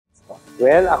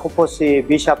Well, ako po si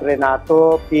Bishop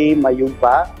Renato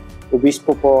Mayugba,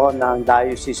 Obispo po ng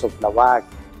Diocese of Lawag.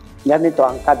 Ganito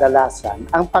ang kadalasan.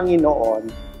 Ang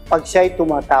Panginoon, pag siya'y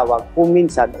tumatawag,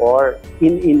 kuminsan or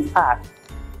in fact,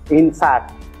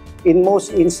 in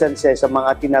most instances, sa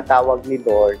mga tinatawag ni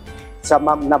Lord, sa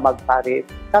na magpari,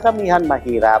 karamihan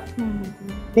mahirap.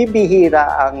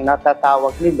 Bibihira ang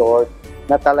natatawag ni Lord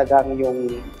na talagang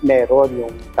yung meron,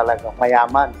 yung talagang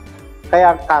mayaman.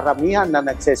 Kaya karamihan na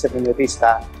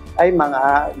nagseseminarista ay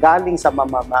mga galing sa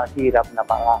mamamahirap na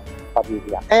mga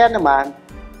pamilya. Kaya naman,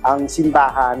 ang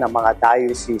simbahan ng mga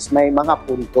diocese may mga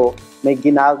punto, may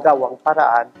ginagawang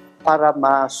paraan para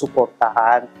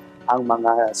masuportahan ang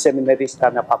mga seminarista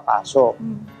na papasok.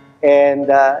 And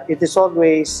it is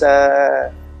always,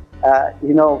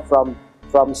 you know,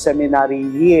 from seminary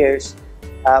years,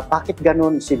 bakit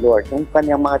ganun si Lord? Yung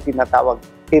kanyang mga tinatawag,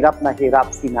 hirap na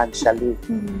hirap financially.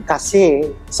 Kasi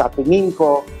sa tingin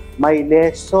ko, may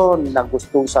lesson na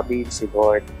gustong sabihin si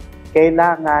Lord.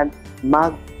 Kailangan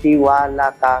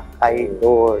magtiwala ka kay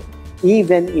Lord,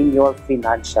 even in your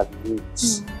financial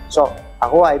needs. So,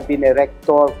 ako, I've been a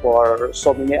rector for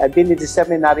so many, I've been in the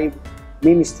seminary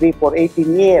ministry for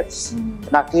 18 years.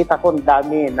 Nakita ko ang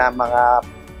dami na mga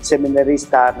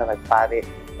seminarista na nagpare.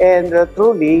 And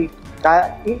truly,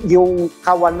 yung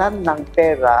kawalan ng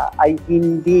pera ay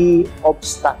hindi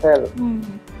obstacle.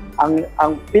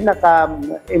 Ang pinaka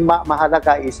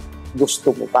mahalaga is gusto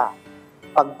mo ba?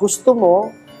 Pag gusto mo,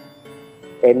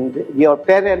 and your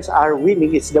parents are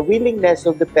willing, it's the willingness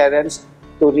of the parents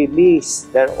to release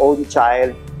their own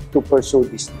child to pursue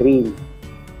this dream.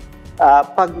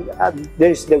 Pag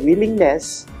there's the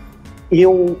willingness,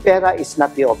 yung pera is not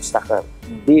the obstacle.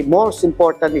 The most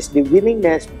important is the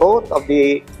willingness both of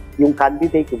yung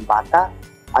candidate, yung bata,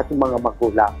 at yung mga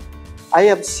magulang.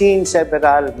 I have seen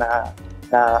several na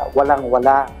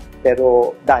walang-wala,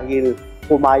 pero dahil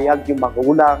pumayag yung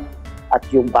magulang at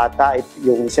yung bata,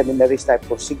 yung seminarista ay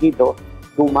porsigido,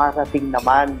 dumarating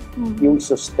naman yung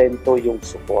sustento, yung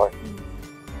support.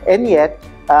 And yet,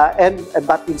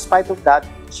 but in spite of that,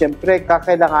 siyempre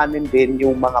kakailanganin din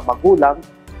yung mga magulang,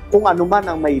 kung ano man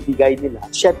ang maibigay nila,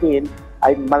 siya din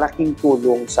ay malaking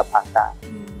tulong sa bata.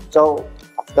 So,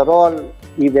 after all,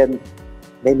 even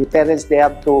many parents, they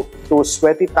have to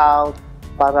sweat it out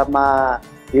para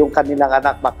yung kanilang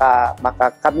anak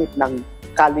makakamit ng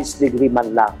college degree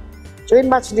man lang. So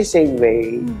in much the same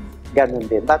way, ganun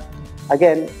din. But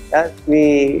again,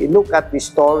 we look at the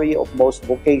story of most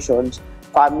vocations,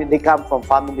 they come from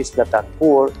families that are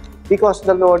poor, because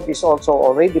the Lord is also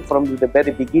already from the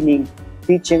very beginning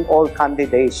teaching all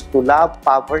candidates to love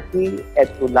poverty and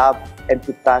to love and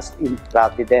to trust in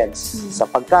providence.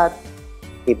 Sapagkat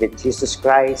even Jesus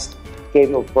Christ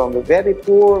came from a very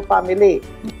poor family.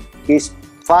 His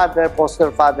father,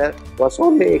 foster father, was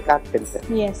only a carpenter.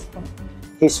 Yes.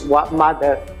 His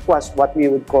mother was what we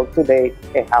would call today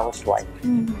a housewife.